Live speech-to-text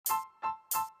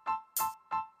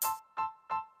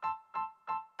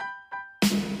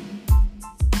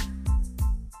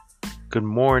Good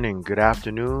morning, good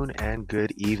afternoon, and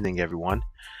good evening, everyone.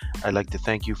 I'd like to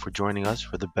thank you for joining us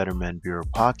for the Better Men Bureau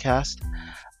podcast.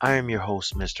 I am your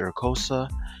host, Mr. Acosta,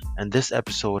 and this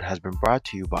episode has been brought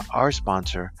to you by our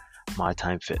sponsor, My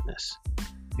Time Fitness.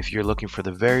 If you're looking for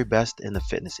the very best in the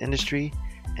fitness industry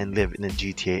and live in the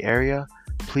GTA area,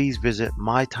 please visit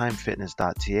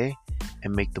mytimefitness.ca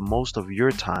and make the most of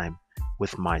your time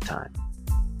with My Time.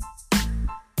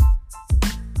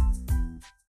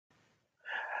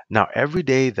 Now, every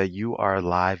day that you are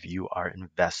alive, you are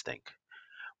investing.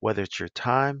 Whether it's your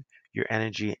time, your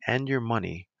energy, and your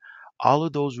money, all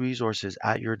of those resources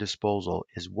at your disposal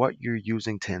is what you're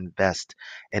using to invest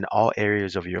in all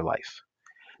areas of your life.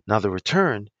 Now, the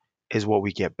return is what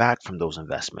we get back from those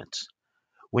investments.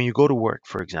 When you go to work,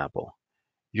 for example,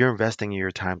 you're investing in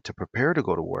your time to prepare to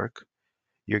go to work,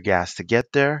 your gas to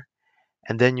get there,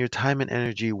 and then your time and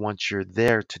energy once you're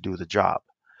there to do the job.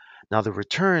 Now, the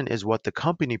return is what the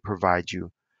company provides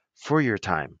you for your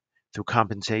time through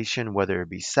compensation, whether it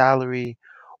be salary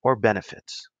or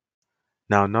benefits.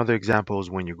 Now, another example is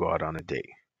when you go out on a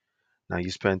date. Now, you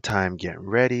spend time getting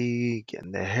ready,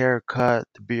 getting the hair cut,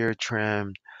 the beard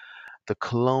trimmed, the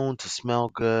cologne to smell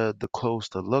good, the clothes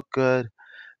to look good,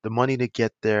 the money to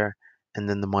get there, and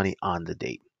then the money on the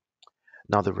date.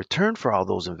 Now, the return for all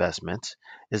those investments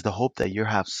is the hope that you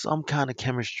have some kind of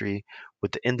chemistry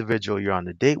with the individual you're on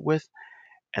the date with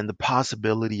and the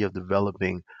possibility of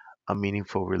developing a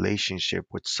meaningful relationship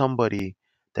with somebody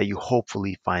that you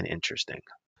hopefully find interesting.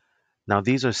 Now,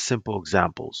 these are simple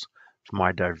examples from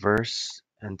our diverse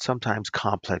and sometimes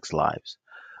complex lives.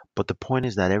 But the point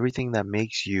is that everything that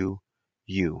makes you,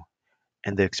 you,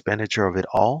 and the expenditure of it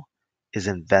all is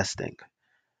investing.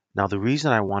 Now, the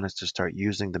reason I want us to start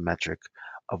using the metric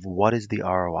of what is the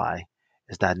ROI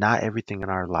is that not everything in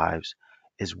our lives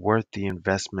is worth the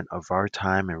investment of our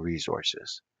time and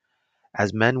resources.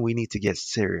 As men, we need to get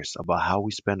serious about how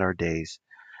we spend our days,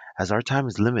 as our time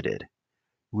is limited.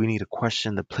 We need to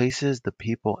question the places, the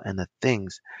people, and the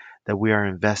things that we are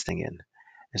investing in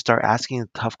and start asking the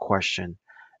tough question.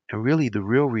 And really, the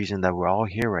real reason that we're all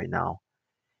here right now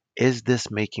is this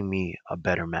making me a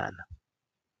better man?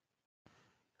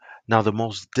 Now, the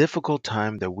most difficult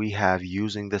time that we have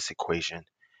using this equation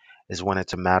is when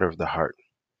it's a matter of the heart.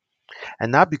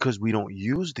 And not because we don't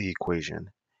use the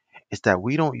equation, it's that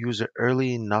we don't use it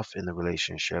early enough in the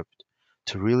relationship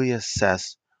to really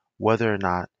assess whether or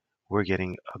not we're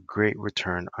getting a great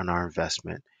return on our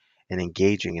investment and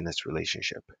engaging in this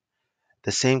relationship.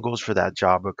 The same goes for that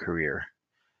job or career.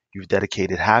 You've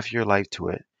dedicated half your life to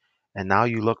it, and now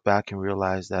you look back and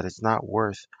realize that it's not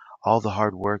worth all the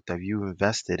hard work that you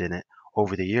invested in it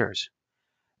over the years.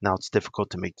 Now it's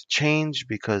difficult to make the change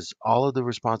because all of the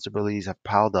responsibilities have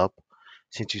piled up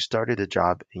since you started the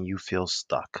job and you feel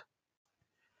stuck.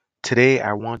 Today,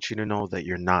 I want you to know that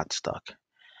you're not stuck.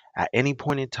 At any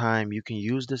point in time, you can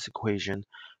use this equation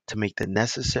to make the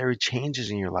necessary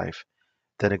changes in your life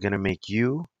that are going to make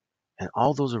you and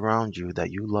all those around you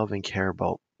that you love and care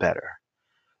about better.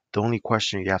 The only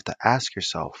question you have to ask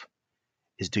yourself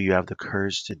is, do you have the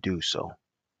courage to do so?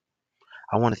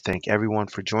 I want to thank everyone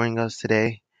for joining us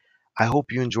today. I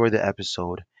hope you enjoy the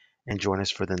episode and join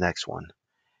us for the next one.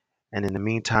 And in the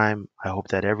meantime, I hope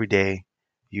that every day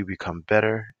you become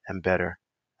better and better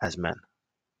as men.